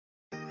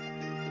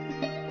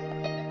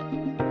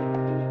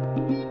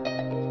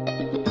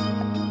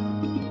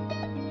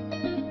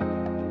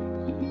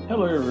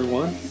Hello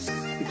everyone,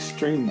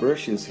 Extreme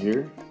Brushes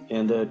here,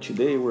 and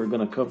today we're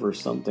gonna cover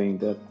something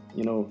that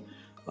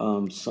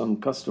some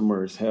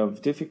customers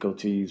have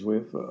difficulties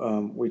with,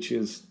 which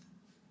is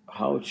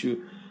how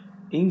to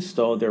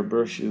install their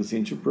brushes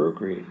into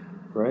Procreate,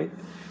 right?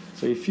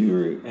 So if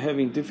you're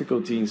having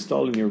difficulty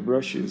installing your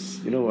brushes,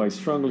 I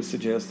strongly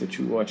suggest that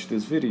you watch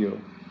this video.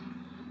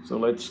 So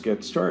let's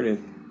get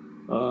started.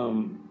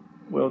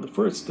 Well, the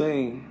first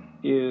thing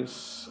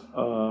is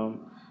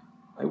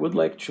I would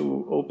like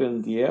to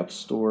open the App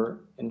Store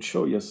and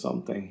show you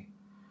something.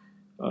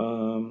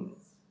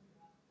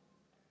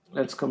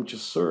 Let's come to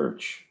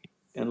search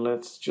and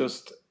let's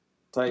just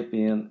type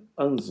in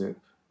unzip,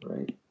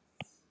 right?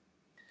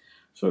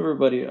 So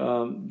everybody,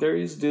 there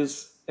is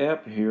this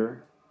app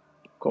here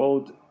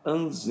called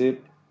Unzip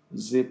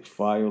Zip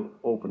File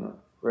Opener,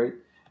 right?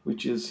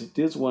 Which is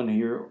this one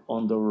here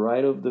on the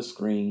right of the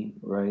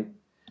screen, right?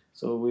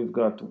 So we've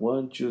got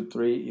 1, 2,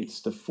 3. It's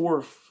the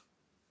fourth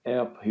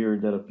app here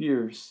that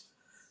appears,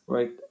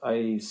 right?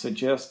 I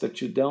suggest that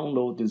you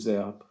download this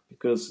app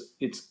because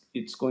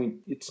it's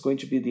going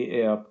to be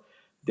the app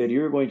that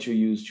you're going to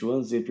use to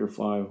unzip your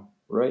file,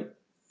 right?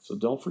 So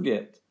don't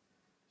forget.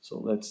 So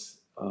let's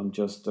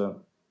just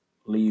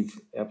leave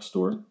App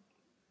Store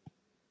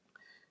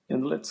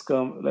and let's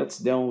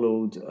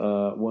download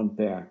one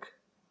pack.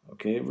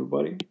 Okay,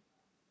 everybody.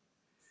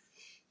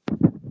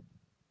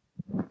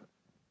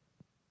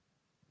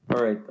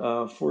 All right,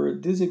 for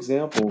this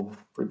example,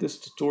 for this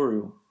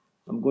tutorial,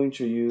 I'm going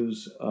to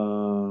use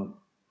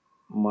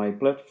my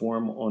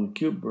platform on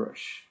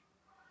CubeBrush.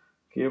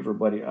 Okay,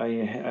 everybody,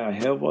 I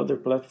have other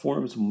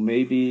platforms.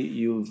 Maybe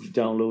you've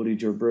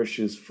downloaded your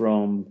brushes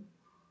from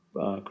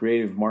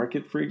Creative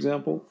Market, for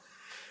example,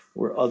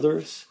 or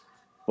others,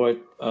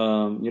 but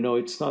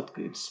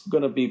it's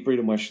gonna be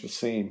pretty much the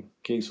same.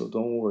 Okay, so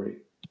don't worry.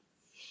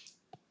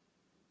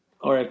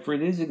 All right, for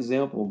this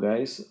example,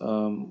 guys,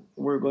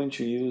 we're going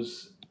to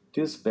use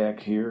this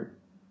pack here,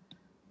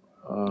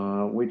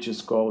 which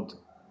is called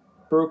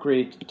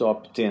Procreate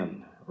Top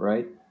 10,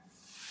 right?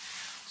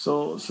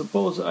 So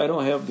suppose I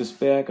don't have this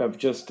pack, I've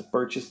just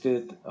purchased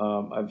it,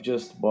 I've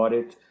just bought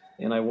it,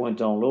 and I want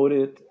to download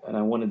it, and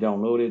I want to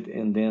download it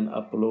and then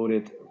upload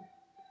it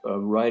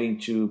right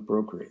into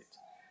Procreate.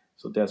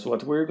 So that's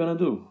what we're gonna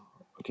do,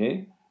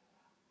 okay?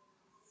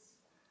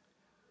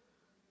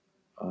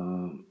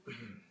 I'm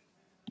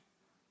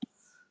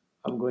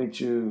going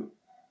to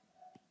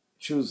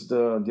choose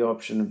the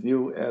option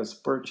view as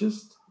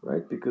purchased,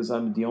 right? Because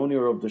I'm the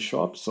owner of the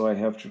shop, so I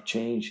have to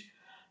change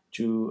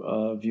to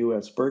view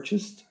as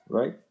purchased,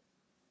 right?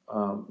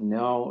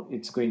 Now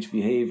it's going to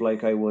behave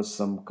like I was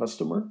some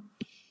customer.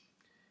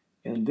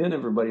 And then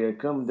everybody, I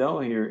come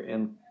down here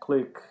and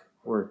click,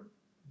 or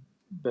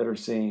better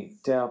saying,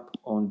 tap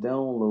on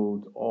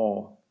download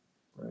all,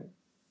 right?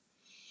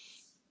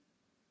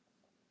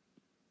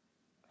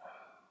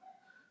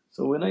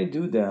 So when I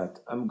do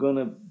that, I'm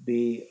gonna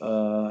be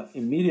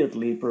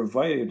immediately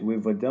provided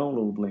with a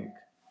download link.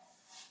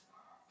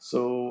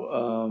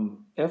 So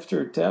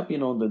after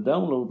tapping on the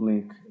download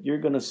link, you're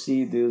gonna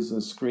see this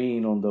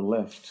screen on the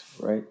left,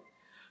 right?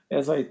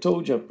 As I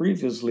told you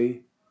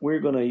previously, we're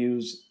gonna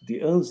use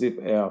the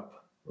Unzip app,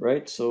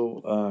 right?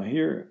 So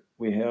here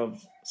we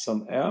have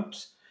some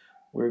apps.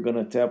 We're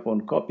gonna tap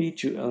on copy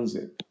to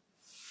unzip.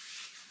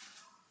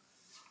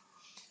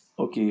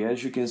 Okay,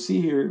 as you can see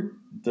here,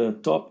 the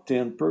top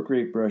 10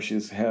 Procreate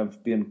brushes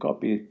have been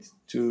copied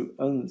to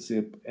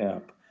Unzip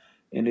app,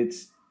 and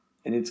it's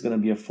gonna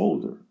be a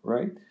folder,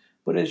 right?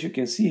 But as you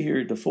can see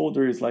here, the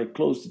folder is like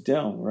closed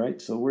down, right?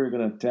 So we're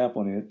gonna tap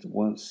on it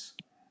once.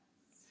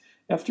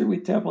 After we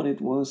tap on it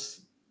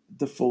once,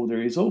 the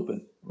folder is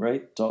open,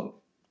 right?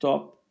 Top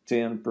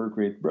 10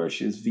 Procreate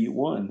brushes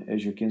V1,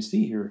 as you can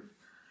see here.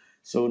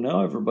 So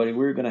now everybody,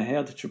 we're gonna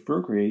head to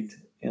Procreate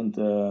and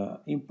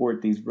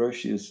import these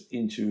brushes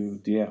into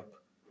the app.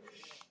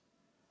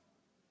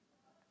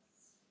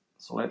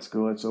 So let's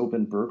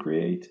open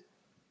Procreate.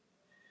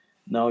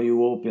 Now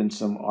you open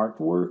some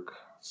artwork,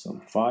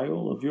 some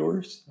file of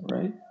yours,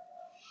 right?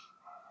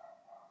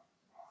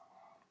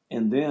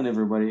 And then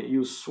everybody,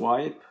 you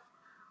swipe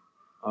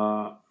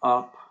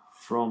up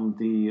from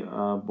the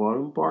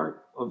bottom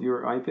part of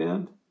your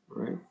iPad,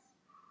 right?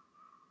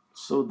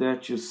 So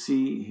that you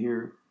see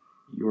here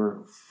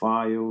your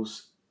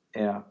Files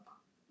app,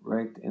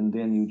 right? And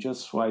then you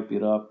just swipe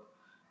it up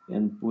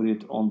and put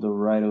it on the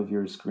right of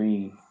your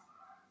screen,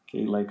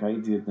 okay, like I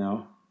did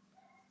now.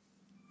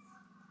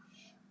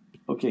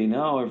 Okay,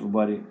 now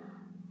everybody,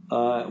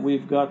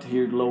 we've got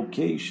here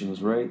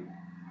locations, right?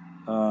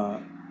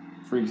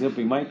 For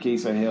example, in my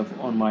case, I have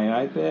on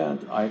my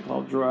iPad,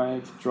 iCloud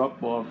Drive,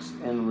 Dropbox,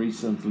 and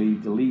recently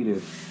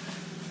deleted.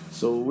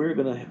 So we're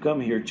gonna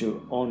come here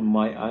to on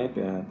my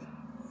iPad.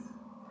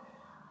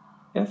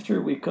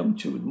 After we come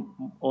to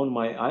on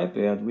my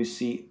iPad, we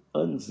see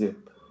Unzip,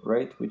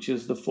 right? Which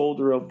is the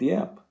folder of the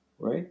app,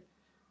 right?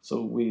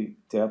 So we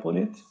tap on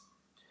it.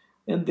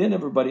 And then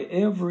everybody,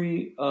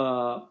 every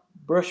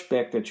brush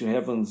pack that you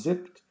have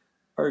unzipped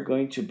are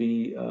going to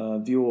be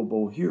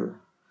viewable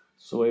here.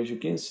 So as you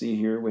can see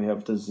here, we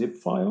have the zip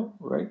file,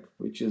 right,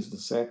 which is the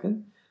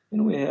second,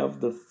 and we have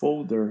the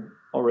folder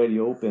already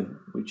open,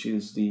 which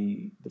is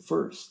the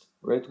first,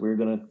 right? We're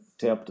gonna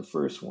tap the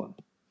first one.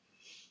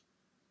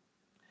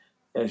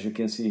 As you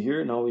can see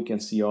here, now we can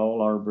see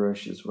all our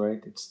brushes,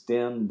 right? It's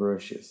 10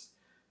 brushes.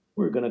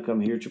 We're gonna come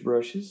here to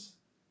brushes.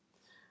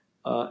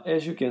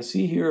 As you can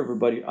see here,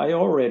 everybody, I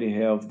already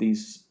have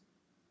these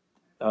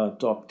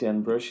top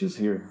 10 brushes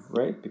here,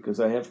 right? Because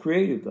I have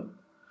created them.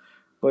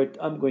 But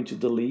I'm going to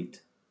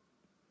delete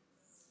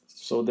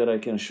so that I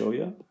can show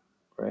you,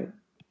 right?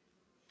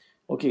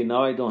 Okay,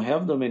 now I don't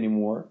have them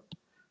anymore.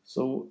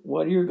 So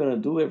what you're gonna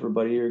do,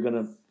 everybody, you're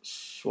gonna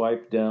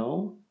swipe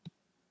down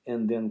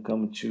and then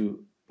come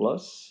to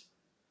plus,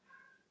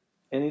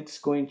 and it's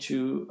going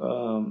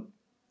to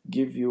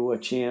give you a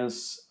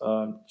chance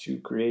to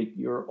create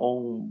your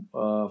own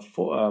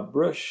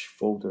brush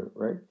folder,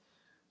 right?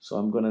 So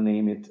I'm gonna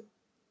name it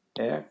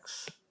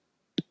X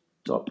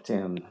Top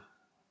 10,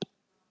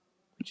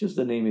 which is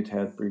the name it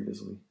had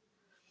previously.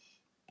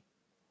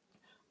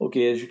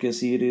 Okay, as you can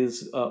see, it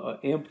is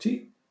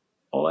empty.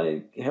 All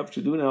I have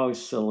to do now is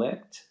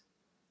select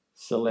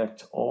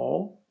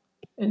all,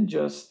 and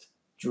just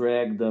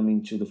drag them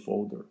into the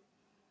folder.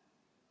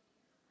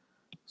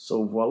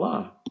 So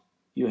voila,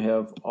 you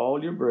have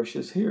all your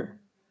brushes here,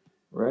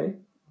 right?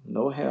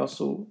 No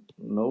hassle,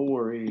 no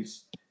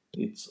worries.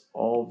 It's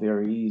all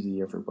very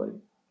easy,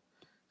 everybody.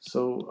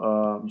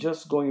 So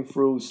just going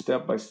through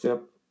step by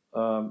step,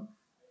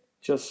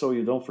 just so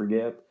you don't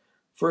forget.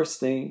 First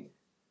thing,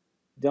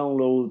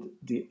 download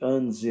the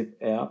Unzip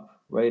app,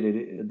 right?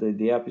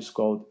 The app is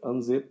called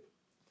Unzip.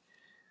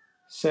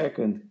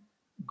 Second,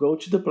 go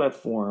to the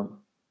platform,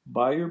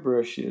 buy your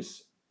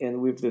brushes,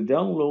 and with the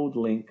download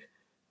link,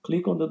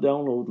 click on the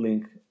download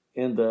link,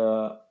 and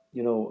a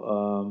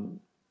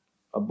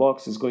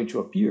box is going to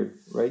appear,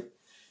 right?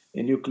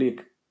 And you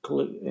click,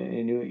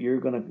 and you're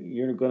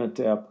gonna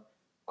tap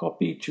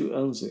copy to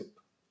unzip.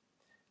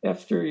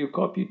 After you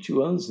copy to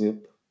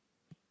unzip,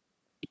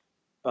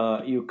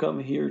 you come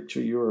here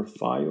to your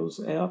Files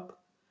app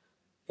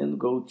and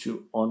go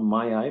to On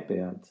My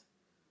iPad.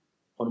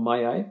 On My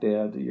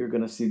iPad, you're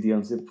going to see the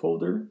unzip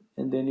folder,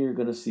 and then you're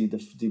going to see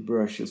the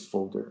brushes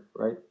folder,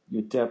 right?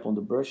 You tap on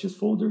the brushes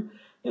folder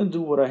and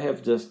do what I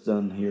have just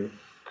done here.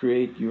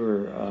 Create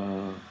your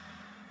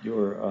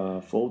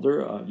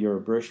folder, your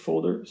brush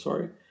folder,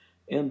 sorry,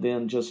 and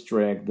then just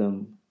drag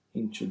them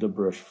into the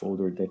brush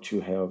folder that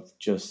you have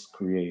just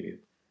created.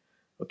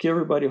 Okay,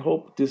 everybody,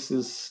 hope this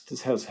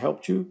has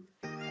helped you,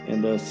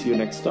 and see you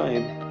next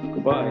time.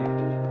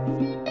 Goodbye.